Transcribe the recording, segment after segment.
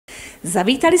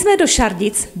Zavítali jsme do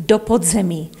Šardic, do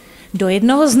podzemí, do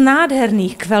jednoho z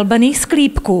nádherných kvelbených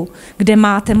sklípků, kde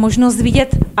máte možnost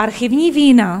vidět archivní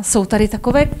vína. Jsou tady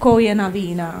takové koje na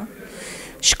vína.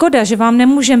 Škoda, že vám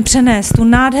nemůžeme přenést tu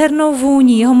nádhernou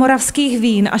vůni jihomoravských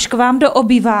vín až k vám do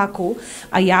obýváku.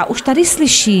 A já už tady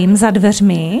slyším za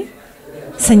dveřmi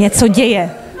se něco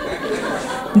děje.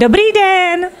 Dobrý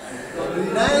den! Dobrý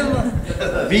den!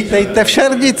 Vítejte v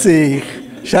Šardicích.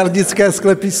 Šardické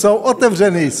sklepy jsou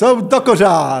otevřeny, jsou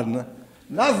dokořán.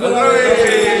 Na zdraví!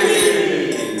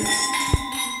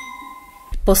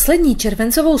 Poslední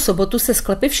červencovou sobotu se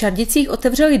sklepy v Šardicích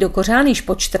otevřely dokořán již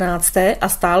po 14. a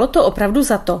stálo to opravdu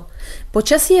za to.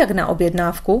 Počasí jak na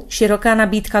objednávku, široká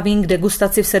nabídka vín k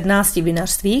degustaci v 17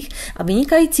 vinařstvích a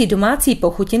vynikající domácí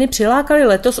pochutiny přilákaly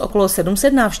letos okolo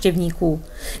 700 návštěvníků,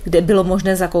 kde bylo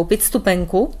možné zakoupit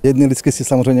vstupenku. Jedny lidské si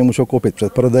samozřejmě můžou koupit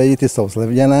předprodeji, ty jsou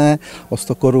zlevněné, o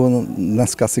 100 korun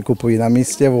dneska si kupují na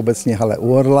místě v obecní hale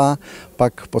u Orla,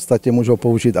 pak v podstatě můžou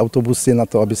použít autobusy na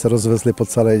to, aby se rozvezli po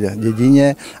celé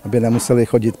dědině, aby nemuseli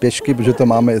chodit pěšky, protože to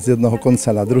máme z jednoho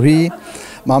konce na druhý.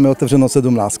 Máme otevřeno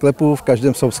 17 sklepů, v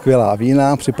každém jsou skvělá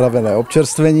vína, připravené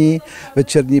občerstvení,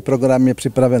 večerní program je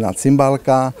připravená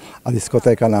cymbálka a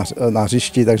diskotéka na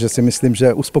hřišti, takže si myslím,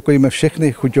 že uspokojíme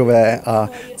všechny chuťové a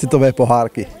citové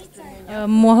pohárky.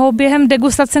 Mohou během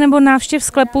degustace nebo návštěv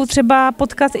sklepů třeba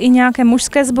potkat i nějaké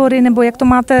mužské sbory, nebo jak to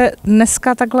máte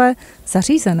dneska takhle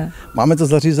zařízené? Máme to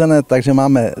zařízené, takže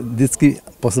máme vždycky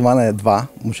pozvané 2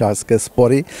 mužské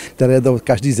spory, které jdou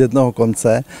každý z jednoho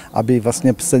konce, aby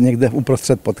vlastně se někde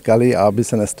uprostřed potkali a aby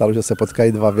se nestalo, že se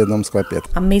potkají 2 v jednom sklepě.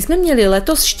 A my jsme měli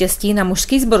letos štěstí na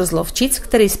mužský sbor z Lovčic,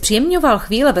 který zpříjemňoval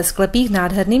chvíle ve sklepích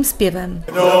nádherným zpěvem.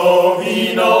 Kdo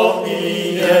víno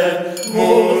pije,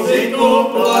 muziku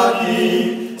platí,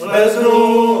 veznu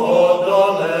ho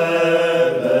do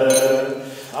nebe.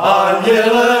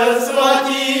 Anděle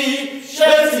svatí,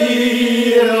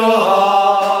 šestí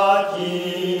rohatí.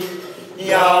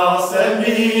 Já jsem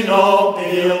víno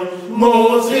pil,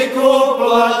 muziku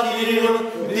platil,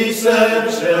 když jsem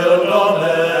šel do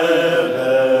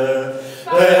nebe.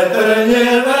 Petr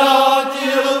mě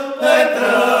vrátil, Petr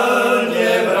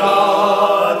mě vrátil.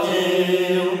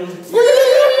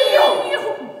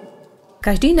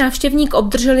 Každý návštěvník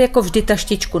obdržel jako vždy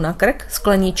taštičku na krk,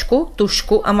 skleničku,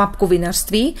 tužku a mapku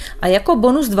vinařství a jako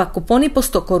bonus 2 kupony po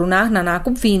 100 korunách na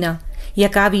nákup vína.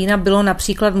 Jaká vína bylo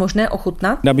například možné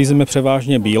ochutnat? Nabízíme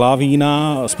převážně bílá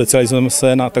vína, specializujeme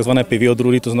se na tzv. Pivy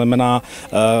odrůdy, to znamená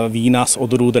vína z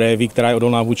odrůd révy, která je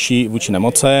odolná vůči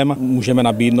nemocem. Můžeme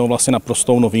nabídnout vlastně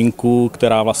naprostou novinku,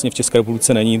 která vlastně v České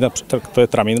republice není, to je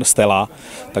traminer Stella,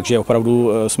 takže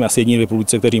opravdu jsme asi jediní v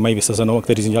republice, kteří mají vysazenou a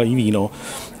kteří dělají víno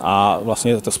a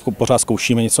vlastně pořád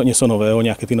zkoušíme něco nového,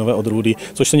 nějaké ty nové odrůdy,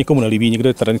 což se někomu nelíbí, někdo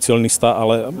je tradicionalista,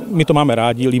 ale my to máme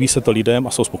rádi, líbí se to lidem a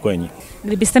jsou spokojení.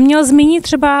 Kdybyste měl zmínit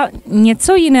třeba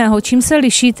něco jiného, čím se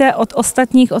lišíte od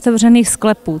ostatních otevřených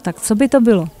sklepů, tak co by to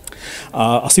bylo?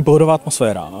 Asi pohodová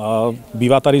atmosféra.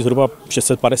 Bývá tady zhruba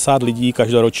 650 lidí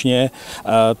každoročně,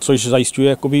 což zajišťuje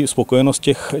jakoby spokojenost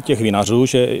těch vinařů,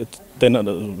 že ten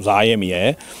zájem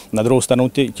je. Na druhou stranu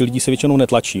ti lidi se většinou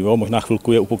netlačí. Jo? Možná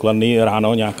chvilku je u pokladny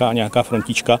ráno nějaká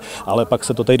frontička, ale pak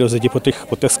se to tady dozvědí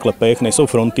po těch sklepech, nejsou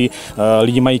fronty,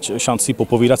 lidi mají šanci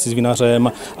popovídat si s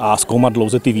vinařem a zkoumat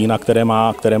dlouze ty vína,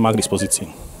 které má k dispozici.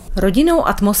 Rodinnou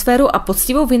atmosféru a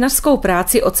poctivou vinařskou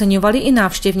práci oceňovali i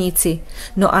návštěvníci.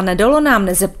 No a nedalo nám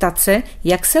nezeptat se,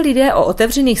 jak se lidé o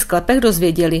otevřených sklepech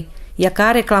dozvěděli.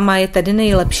 Jaká reklama je tedy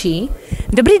nejlepší?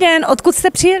 Dobrý den, odkud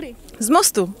jste přijeli? Z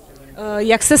Mostu.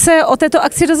 Jak jste se o této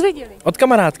akci dozvěděli? Od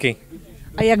kamarádky.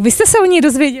 A jak vy jste se o ní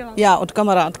dozvěděla? Já od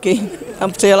kamarádky. A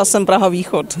přijela jsem Praha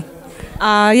Východ.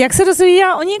 A jak se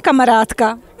dozvěděla o ní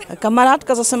kamarádka?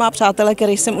 Kamarádka zase má přátele,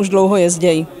 který sem už dlouho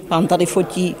jezdí. Pán tady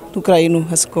fotí tu krajinu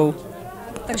hezkou.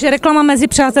 Takže reklama mezi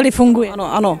přáteli funguje?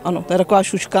 Ano. To je taková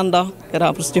šuškanda,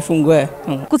 která prostě funguje.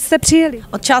 Odkud jste přijeli?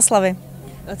 Od Čáslavy.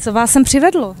 A co vás sem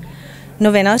přivedlo?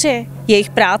 Novinaři, jejich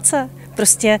práce,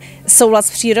 prostě soulad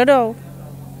s přírodou.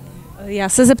 Já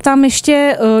se zeptám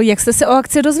ještě, jak jste se o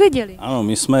akci dozvěděli? Ano,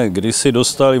 my jsme kdysi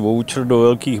dostali voucher do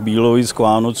Velkých Bílovic k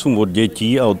Vánocům od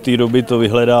dětí a od té doby to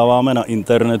vyhledáváme na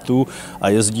internetu a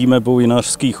jezdíme po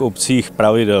vinařských obcích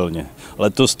pravidelně.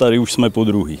 Letos tady už jsme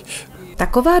podruhý.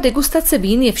 Taková degustace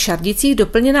vín je v Šardicích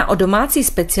doplněna o domácí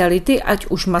speciality, ať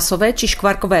už masové či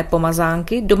škvarkové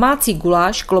pomazánky, domácí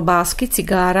guláš, klobásky,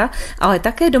 cigára, ale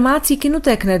také domácí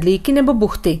kynuté knedlíky nebo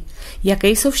buchty. Jaké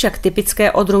jsou však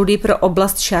typické odrůdy pro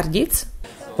oblast Šardic?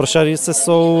 Pro Šardice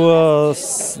jsou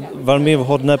velmi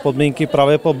vhodné podmínky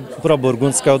právě pro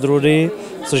burgundské odrůdy,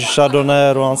 což je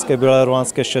chardonnay, ruánské bílé,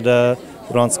 ruánské šedé,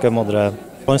 ruánské modré.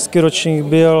 Loňský ročník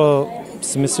byl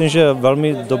si myslím, že je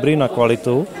velmi dobrý na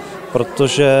kvalitu,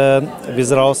 protože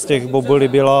vyzralost těch bobulí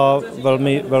byla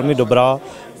velmi dobrá.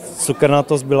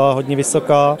 Cukernatost byla hodně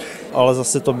vysoká, ale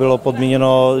zase to bylo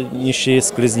podmíněno nižší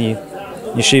sklizní,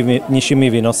 nižšími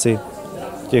výnosy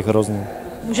těch hroznů.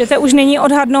 Můžete už nyní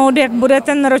odhadnout, jak bude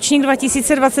ten ročník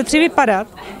 2023 vypadat?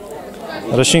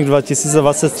 Ročník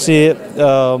 2023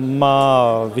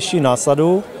 má vyšší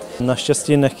násadu,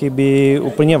 naštěstí nechybí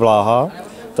úplně vláha,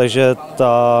 takže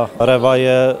ta réva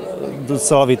je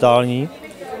docela vitální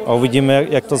a uvidíme,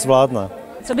 jak to zvládne.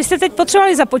 Co byste teď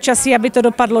potřebovali za počasí, aby to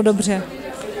dopadlo dobře?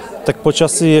 Tak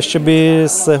počasí ještě by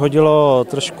se hodilo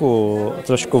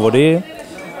trošku vody,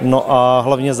 no a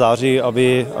hlavně září,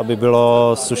 aby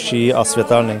bylo suší a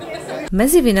světelný.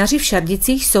 Mezi vinaři v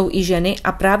Šardicích jsou i ženy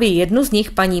a právě jednu z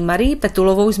nich, paní Marii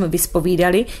Petulovou, jsme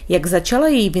vyspovídali, jak začala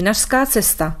její vinařská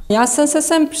cesta. Já jsem se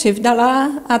sem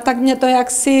přivdala a tak mě to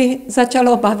jaksi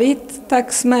začalo bavit,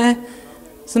 tak jsme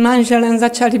s manželem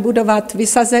začali budovat,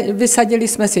 vysadili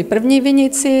jsme si první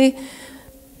vinici,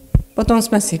 potom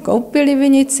jsme si koupili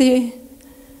vinici,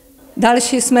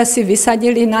 další jsme si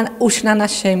vysadili už na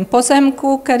našem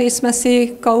pozemku, který jsme si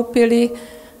koupili.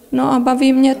 No a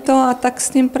baví mě to a tak s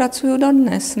tím pracuju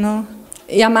dodnes. No.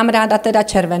 Já mám ráda teda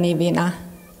červený vína.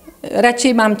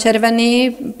 Radši mám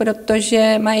červený,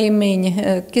 protože mají míň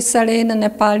kyselin,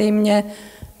 nepálí mě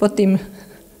pod tím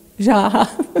žáha.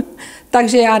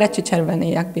 Takže já radši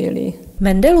červený, jak bílý.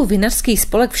 Mendelův vinařský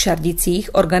spolek v Šardicích,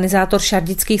 organizátor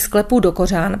šardických sklepů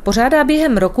Dokořán, pořádá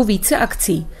během roku více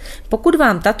akcí. Pokud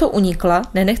vám tato unikla,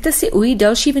 nenechte si ujít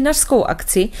další vinařskou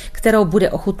akci, kterou bude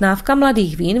ochutnávka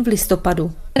mladých vín v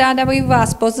listopadu. Ráda bych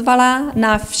vás pozvala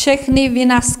na všechny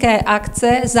vinařské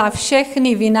akce za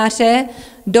všechny vinaře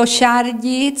do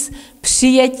Šardic.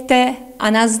 Přijeďte a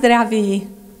na zdraví.